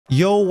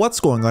Yo, what's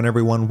going on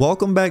everyone?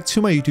 Welcome back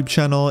to my YouTube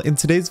channel. In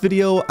today's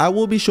video, I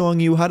will be showing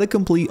you how to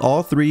complete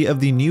all 3 of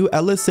the new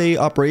LSA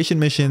Operation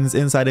missions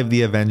inside of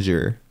the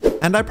Avenger.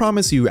 And I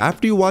promise you,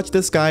 after you watch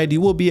this guide,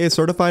 you will be a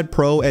certified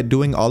pro at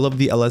doing all of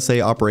the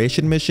LSA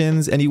Operation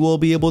missions, and you will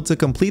be able to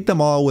complete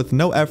them all with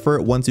no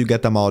effort once you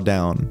get them all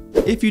down.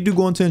 If you do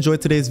go on to enjoy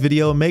today's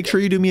video, make sure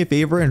you do me a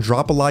favor and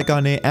drop a like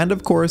on it, and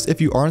of course, if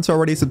you aren't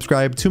already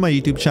subscribed to my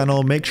YouTube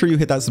channel, make sure you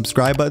hit that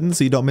subscribe button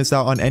so you don't miss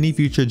out on any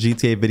future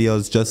GTA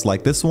videos just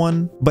like this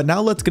one. But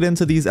now let's get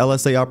into these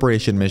LSA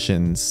Operation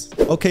missions.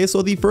 Okay,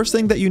 so the first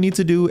thing that you need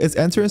to do is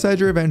enter inside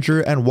your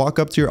Avenger and walk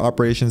up to your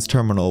operations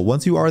terminal.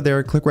 Once you are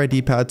there, click right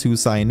D-pad to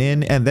sign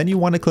in, and then you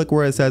want to click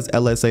where it says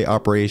LSA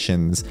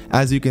Operations.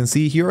 As you can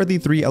see, here are the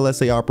 3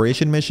 LSA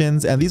Operation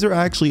missions, and these are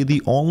actually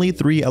the only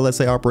 3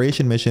 LSA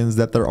Operation missions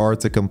that there are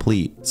to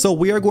complete. So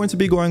we are going to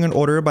be going in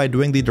order by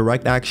doing the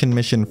direct action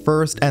mission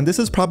first, and this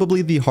is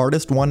probably the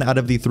hardest one out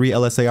of the 3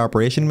 LSA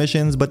Operation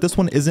missions, but this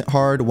one isn't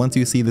hard once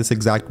you see this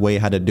exact way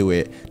how to do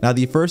it. Now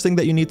the first thing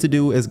that you need to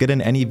do is get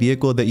in any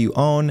vehicle that you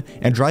own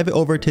and drive it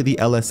over to the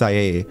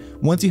LSIA.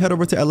 Once you head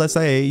over to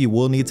LSIA, you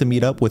will need to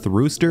meet up with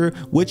Rooster,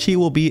 which he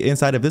will be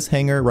inside of this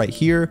hangar right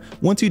here.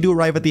 Once you do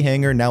arrive at the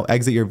hangar, now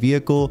exit your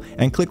vehicle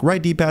and click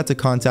right D-pad to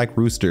contact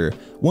Rooster.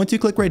 Once you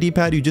click right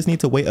D-pad, you just need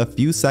to wait a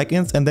few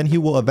seconds, and then he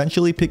will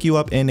eventually pick you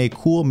up in a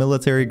cool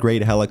military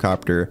grade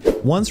helicopter.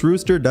 Once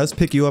Rooster does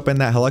pick you up in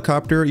that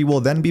helicopter, you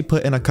will then be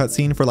put in a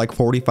cutscene for like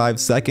 45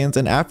 seconds,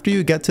 and after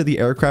you get to the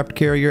aircraft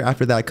carrier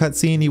after that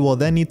cutscene, you will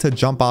then need to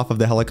jump off of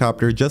the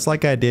helicopter just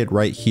like I did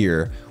right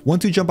here.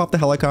 Once you jump off the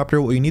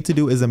helicopter, what you need to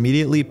do is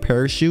immediately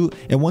parachute,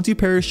 and once you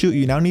parachute,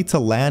 you now need to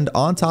land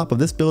on top of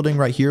this building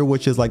right here,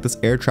 which is like this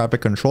air traffic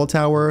control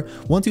tower.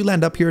 Once you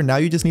land up here, now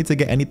you just need to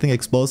get anything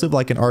explosive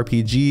like an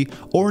RPG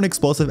or an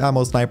explosive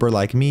ammo sniper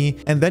like me,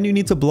 and then you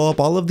need to blow up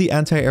all of the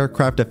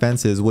anti-aircraft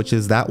defenses, which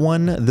is that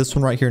one, this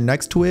one right here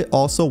next to it,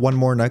 also one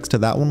more next to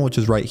that one, which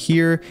is right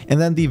here, and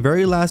then the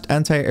very last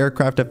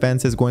anti-aircraft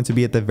defense is going to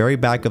be at the very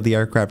back of the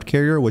aircraft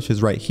carrier, which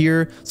is right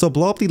here. So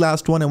blow up the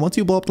last one, and once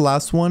you blow up the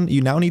last one,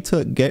 you now need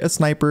to get a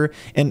sniper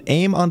and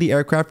aim on the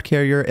aircraft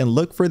carrier and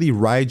look for the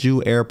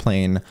Raiju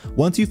airplane.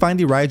 Once you find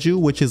the Raiju,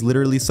 which is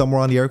literally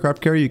somewhere on the aircraft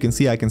carrier,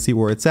 I can see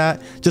where it's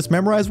at, just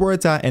memorize where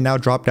it's at and now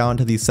drop down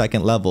to the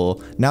 2nd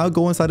level. Now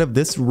go inside of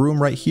this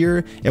room right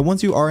here, and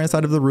once you are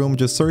inside of the room,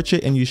 just search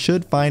it and you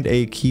should find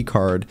a key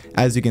card.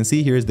 As you can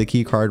see, here's the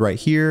key card right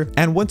here,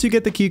 and once you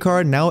get the key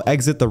card, now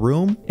exit the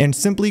room and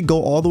simply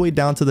go all the way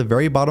down to the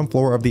very bottom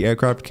floor of the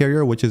aircraft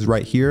carrier, which is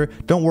right here.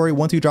 Don't worry,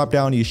 once you drop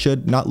down, you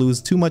should not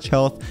lose too much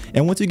health,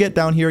 and once you get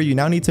down here, you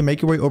now need to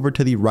make your way over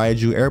to the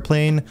Raiju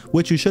airplane,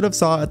 which you should have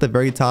saw at the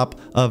very top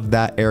of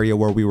that area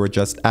where we were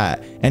just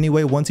at.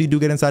 Anyway, once you do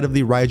get inside of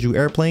the Raiju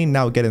airplane,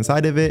 now get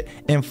inside of it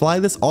and fly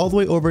this all the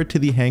way over to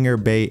the hangar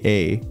bay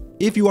A.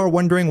 If you are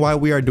wondering why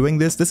we are doing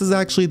this is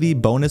actually the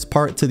bonus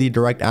part to the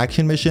direct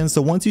action mission.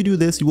 So once you do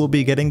this, you will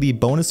be getting the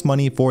bonus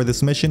money for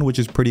this mission, which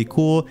is pretty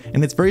cool.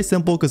 And it's very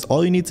simple because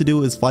all you need to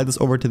do is fly this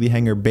over to the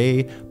hangar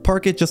bay,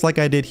 park it just like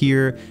I did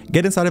here,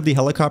 get inside of the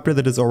helicopter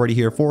that is already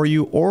here for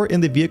you or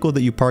in the vehicle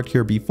that you parked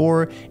here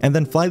before, and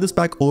then fly this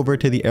back over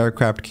to the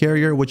aircraft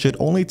carrier, which should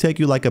only take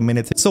you like a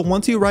minute. So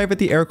once you arrive at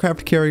the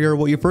aircraft carrier,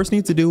 what you first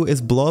need to do is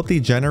blow up the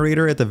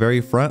generator at the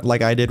very front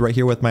like I did right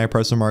here with my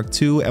Oppressor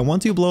Mark II. And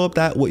once you blow up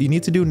that, what you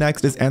need to do next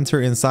is enter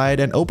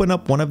inside and open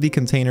up one of the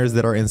containers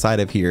that are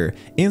inside of here.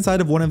 Inside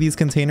of one of these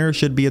containers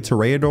should be a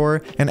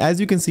Toreador, and as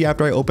you can see,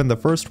 after I opened the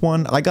first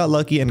one, I got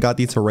lucky and got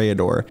the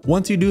Toreador.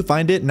 Once you do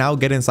find it, now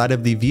get inside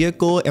of the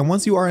vehicle, and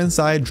once you are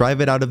inside,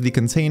 drive it out of the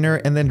container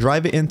and then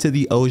drive it into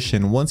the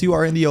ocean. Once you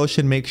are in the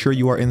ocean, make sure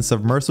you are in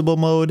submersible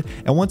mode,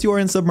 and once you are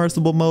in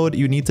submersible mode,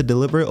 you need to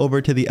deliver it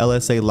over to the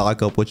LSA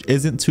lockup, which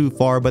isn't too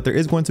far, but there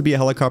is going to be a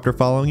helicopter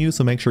following you,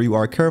 so make sure you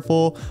are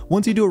careful.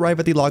 Once you do arrive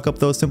at the lockup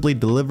though, simply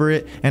deliver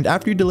it, and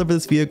after you deliver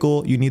this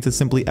vehicle, you need to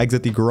simply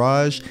exit the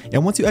garage,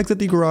 and once you exit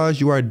the garage,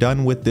 you are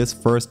done with this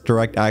first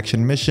direct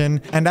action mission.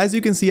 And as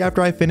you can see,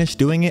 after I finished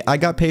doing it, I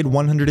got paid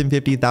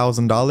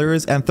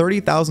 $150,000, and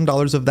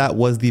 $30,000 of that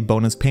was the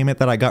bonus payment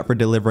that I got for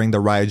delivering the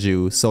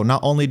Raiju. So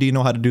not only do you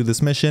know how to do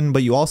this mission,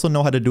 but you also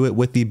know how to do it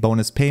with the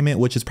bonus payment,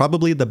 which is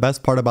probably the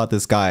best part about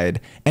this guide.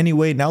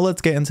 Anyway, now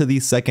let's get into the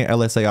second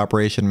LSA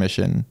operation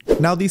mission.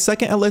 Now the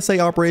second LSA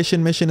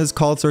operation mission is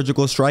called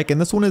Surgical Strike,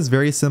 and this one is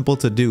very simple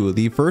to do.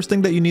 The first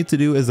thing that you need to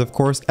do is of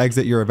course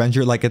exit your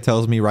Avenger like it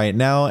tells me right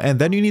now, and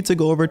then you need to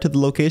go over to the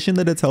location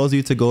that it tells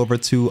you to go over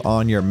to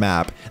on your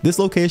map. This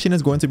location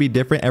is going to be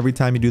different every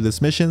time you do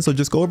this mission, so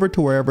just go over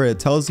to wherever it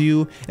tells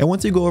you, and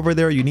once you go over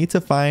there, you need to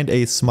find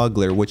a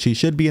smuggler, which he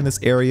should be in this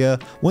area.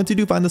 Once you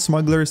do find the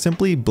smuggler,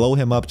 simply blow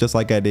him up just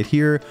like I did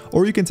here,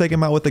 or you can take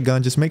him out with a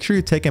gun. Just make sure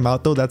you take him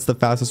out though, that's the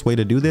fastest way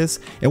to do this.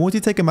 And once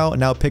you take him out,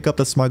 now pick up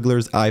the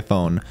smuggler's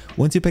iPhone.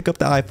 Once you pick up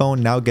the iPhone,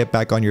 now get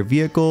back on your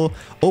vehicle,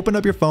 open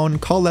up your phone,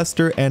 call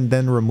Lester, and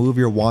then remove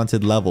your wanted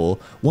wanted level.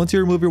 Once you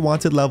remove your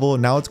wanted level,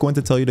 now it's going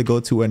to tell you to go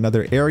to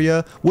another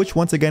area, which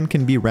once again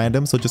can be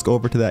random, so just go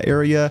over to that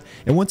area.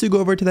 And once you go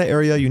over to that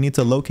area, you need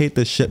to locate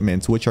the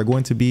shipments, which are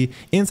going to be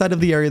inside of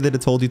the area that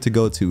it told you to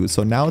go to.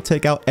 So now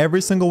take out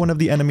every single one of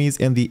the enemies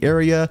in the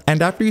area,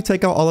 and after you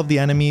take out all of the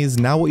enemies,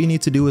 now what you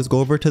need to do is go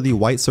over to the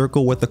white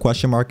circle with the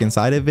question mark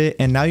inside of it,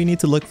 and now you need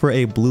to look for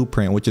a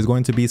blueprint, which is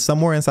going to be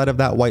somewhere inside of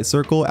that white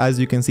circle. As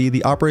you can see,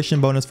 the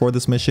operation bonus for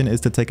this mission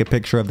is to take a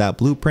picture of that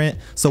blueprint.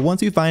 So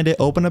once you find it,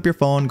 open up your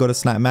phone, go to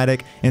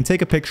Snapmatic and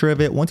take a picture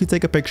of it. Once you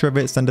take a picture of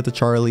it, send it to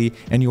Charlie,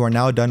 and you are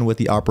now done with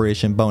the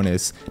operation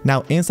bonus.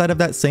 Now inside of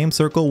that same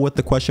circle with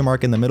the question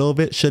mark in the middle of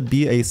it should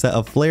be a set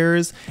of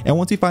flares, and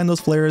once you find those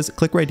flares,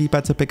 click right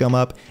D-pad to pick them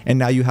up, and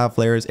now you have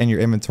flares in your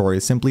inventory.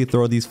 Simply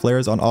throw these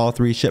flares on all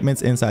 3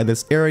 shipments inside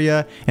this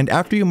area, and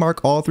after you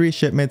mark all 3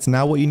 shipments,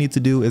 now what you need to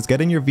do is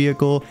get in your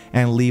vehicle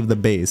and leave the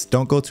base.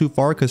 Don't go too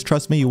far, because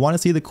trust me, you want to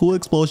see the cool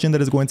explosion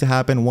that is going to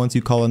happen once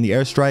you call in the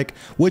airstrike,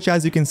 which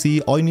as you can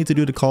see, all you need to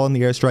do to call in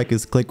the airstrike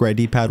is click right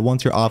D-pad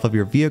once you're off of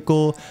your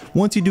vehicle.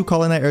 Once you do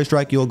call in that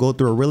airstrike, you'll go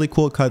through a really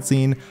cool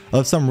cutscene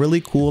of some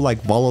really cool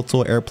like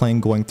volatile airplane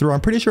going through.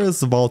 I'm pretty sure this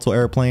is a volatile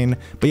airplane,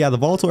 but yeah, the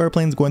volatile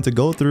airplane is going to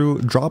go through,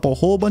 drop a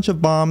whole bunch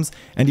of bombs,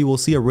 and you will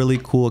see a really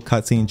cool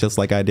cutscene just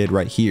like I did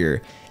right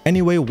here.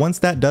 Anyway, once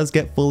that does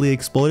get fully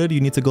exploded, you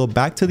need to go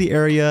back to the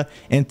area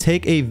and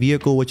take a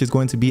vehicle, which is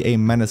going to be a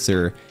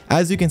menacer.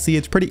 As you can see,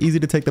 it's pretty easy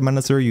to take the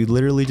menacer. You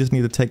literally just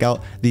need to take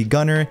out the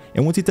gunner,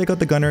 and once you take out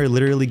the gunner,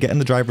 literally get in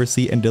the driver's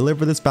seat and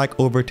deliver this back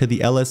over to the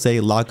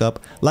LSA lockup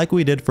like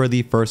we did for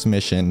the first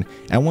mission.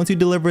 And once you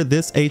deliver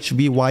this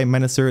HVY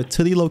menacer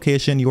to the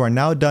location, you are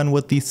now done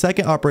with the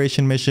second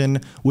operation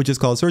mission, which is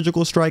called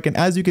Surgical Strike. And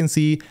as you can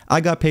see,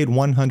 I got paid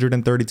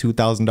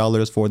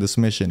 $132,000 for this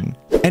mission.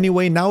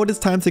 Anyway, now it is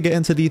time to get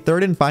into the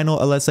third and final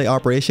LSA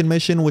operation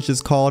mission, which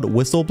is called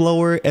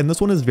Whistleblower, and this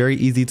one is very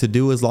easy to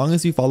do as long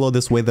as you follow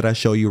this way that I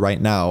show you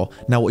right now.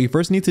 Now what you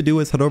first need to do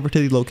is head over to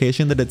the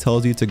location that it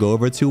tells you to go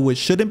over to, which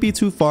shouldn't be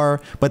too far,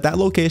 but that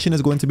location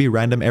is going to be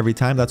random every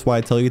time. That's why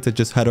I tell you to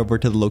just head over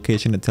to the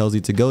location it tells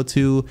you to go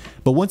to.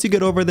 But once you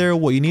get over there,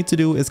 what you need to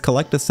do is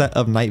collect a set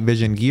of night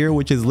vision gear,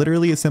 which is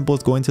literally as simple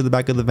as going to the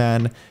back of the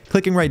van,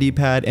 clicking right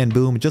D-pad, and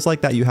boom, just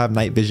like that, you have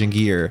night vision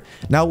gear.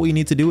 Now what you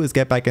need to do is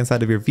get back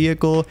inside of your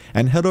vehicle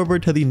and head over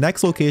to the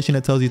next location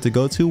it tells you to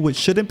go to, which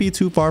shouldn't be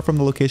too far from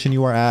the location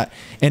you are at,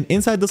 and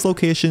inside this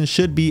location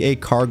should be a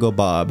cargo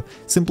bob.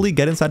 Simply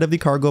get inside of the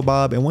cargo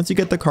bob, and once you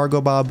get the cargo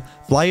bob,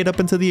 fly it up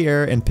into the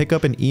air and pick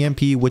up an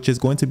EMP, which is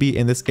going to be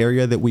in this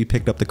area that we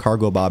picked up the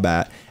cargo bob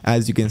at.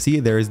 As you can see,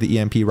 there is the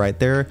EMP right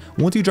there.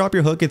 Once you drop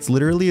your hook, it's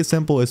literally as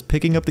simple as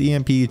picking up the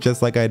EMP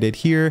just like I did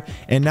here,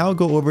 and now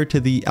go over to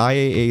the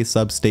IAA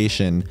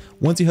substation.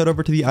 Once you head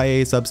over to the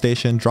IAA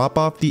substation, drop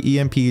off the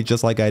EMP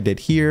just like I did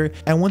here,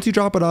 and once you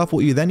drop it off,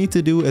 what you then need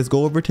to do is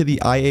go over to the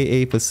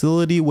IAA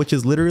facility, which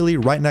is literally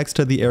right next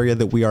to the area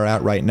that we are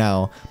at right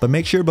now. But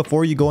make sure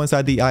before you go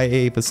inside the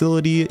IAA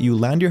facility, you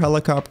land your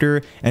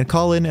helicopter and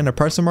call in an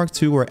Oppressor Mark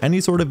II or any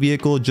sort of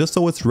vehicle just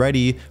so it's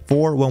ready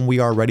for when we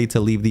are ready to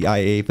leave the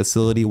IAA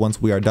facility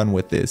once we are done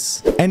with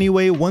this.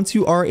 Anyway, once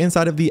you are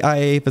inside of the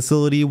IAA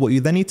facility, what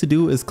you then need to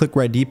do is click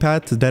right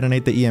D-pad to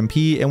detonate the EMP,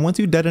 and once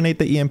you detonate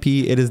the EMP,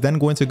 it is then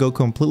going to go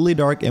completely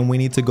dark, and we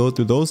need to go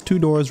through those 2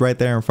 doors right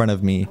there in front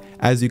of me.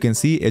 As you can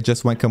see, it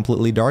just went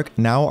completely dark.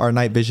 Now our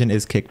night vision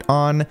is kicked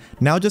on.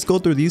 Now just go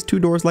through these 2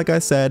 doors like I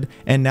said,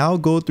 and now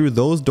go through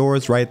those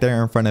doors right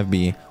there in front of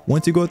me.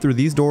 Once you go through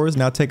these doors,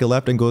 now take a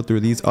left and go through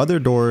these other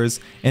doors,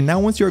 and now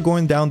once you're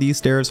going down these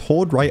stairs,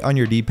 hold right on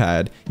your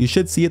D-pad. You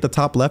should see at the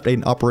top left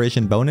an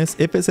operation bonus.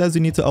 If it says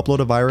you need to upload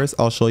a virus,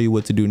 I'll show you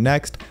what to do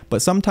next,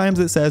 but sometimes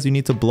it says you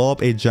need to blow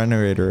up a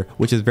generator,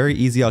 which is very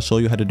easy. I'll show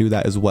you how to do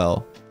that as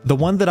well. The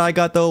one that I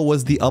got though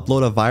was the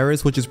upload a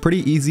virus, which is pretty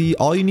easy.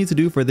 All you need to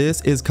do for this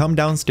is come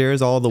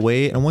downstairs all the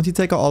way, and once you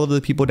take out all of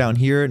the people down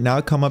here, now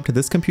come up to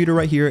this computer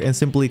right here and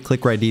simply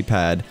click right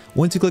D-pad.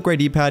 Once you click right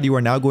D-pad, you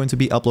are now going to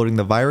be uploading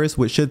the virus,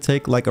 which should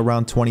take like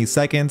around 20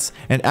 seconds,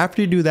 and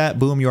after you do that,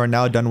 boom, you are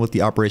now done with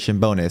the operation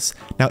bonus.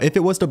 Now if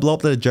it was to blow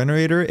up the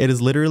generator, it is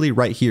literally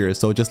right here,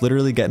 so just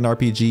literally get an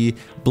RPG,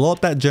 blow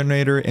up that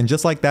generator, and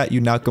just like that,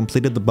 you now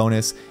completed the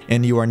bonus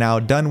and you are now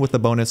done with the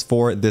bonus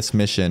for this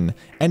mission.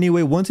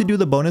 Anyway, once you do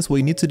the bonus, what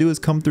you need to do is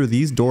come through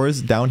these doors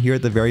down here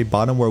at the very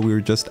bottom where we were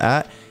just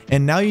at,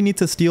 and now you need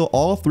to steal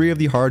all 3 of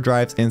the hard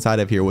drives inside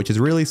of here, which is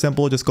really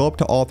simple. Just go up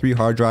to all 3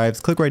 hard drives,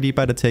 click right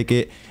D-pad to take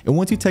it, and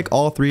once you take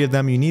all 3 of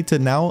them, you need to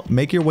now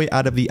make your way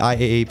out of the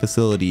IAA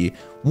facility.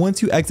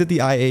 Once you exit the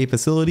IAA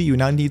facility, you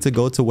now need to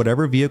go to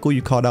whatever vehicle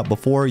you called out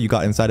before you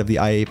got inside of the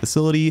IAA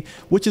facility,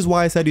 which is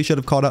why I said you should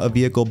have called out a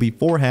vehicle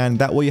beforehand.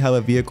 That way you have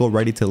a vehicle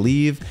ready to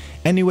leave.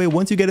 Anyway,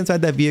 once you get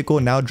inside that vehicle,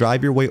 now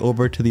drive your way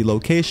over to the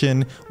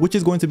location, which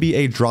is going to be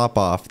a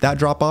drop-off. That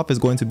drop-off is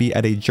going to be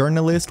at a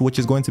journalist, which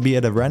is going to be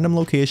at a random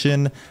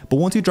location. But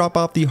once you drop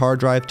off the hard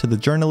drive to the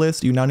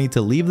journalist, you now need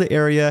to leave the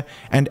area.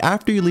 And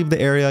after you leave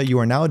the area, you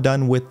are now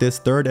done with this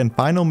third and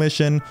final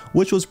mission,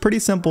 which was pretty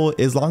simple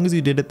as long as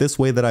you did it this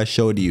way that I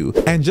showed showed you.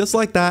 And just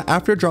like that,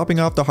 after dropping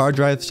off the hard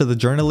drives to the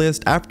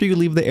journalist, after you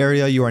leave the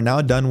area, you are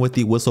now done with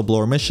the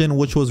whistleblower mission,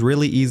 which was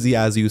really easy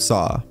as you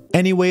saw.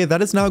 Anyway,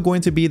 that is now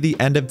going to be the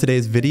end of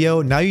today's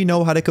video. Now you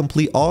know how to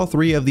complete all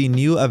 3 of the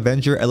new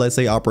Avenger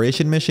LSA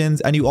Operation missions,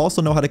 and you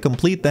also know how to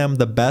complete them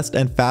the best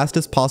and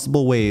fastest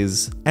possible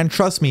ways. And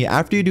trust me,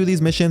 after you do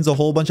these missions a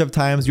whole bunch of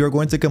times, you're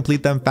going to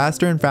complete them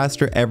faster and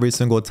faster every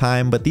single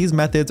time, but these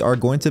methods are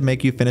going to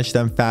make you finish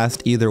them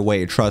fast either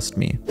way, trust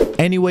me.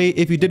 Anyway,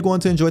 if you did go on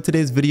to enjoy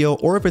today's video,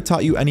 or if it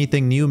taught you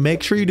anything new,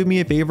 make sure you do me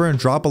a favor and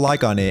drop a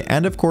like on it.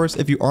 And of course,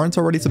 if you aren't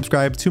already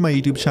subscribed to my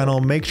YouTube channel,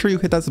 make sure you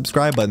hit that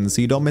subscribe button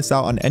so you don't miss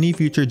out on any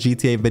future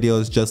GTA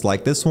videos just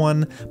like this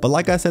one. But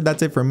like I said,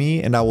 that's it for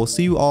me, and I will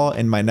see you all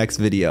in my next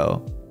video.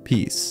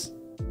 Peace.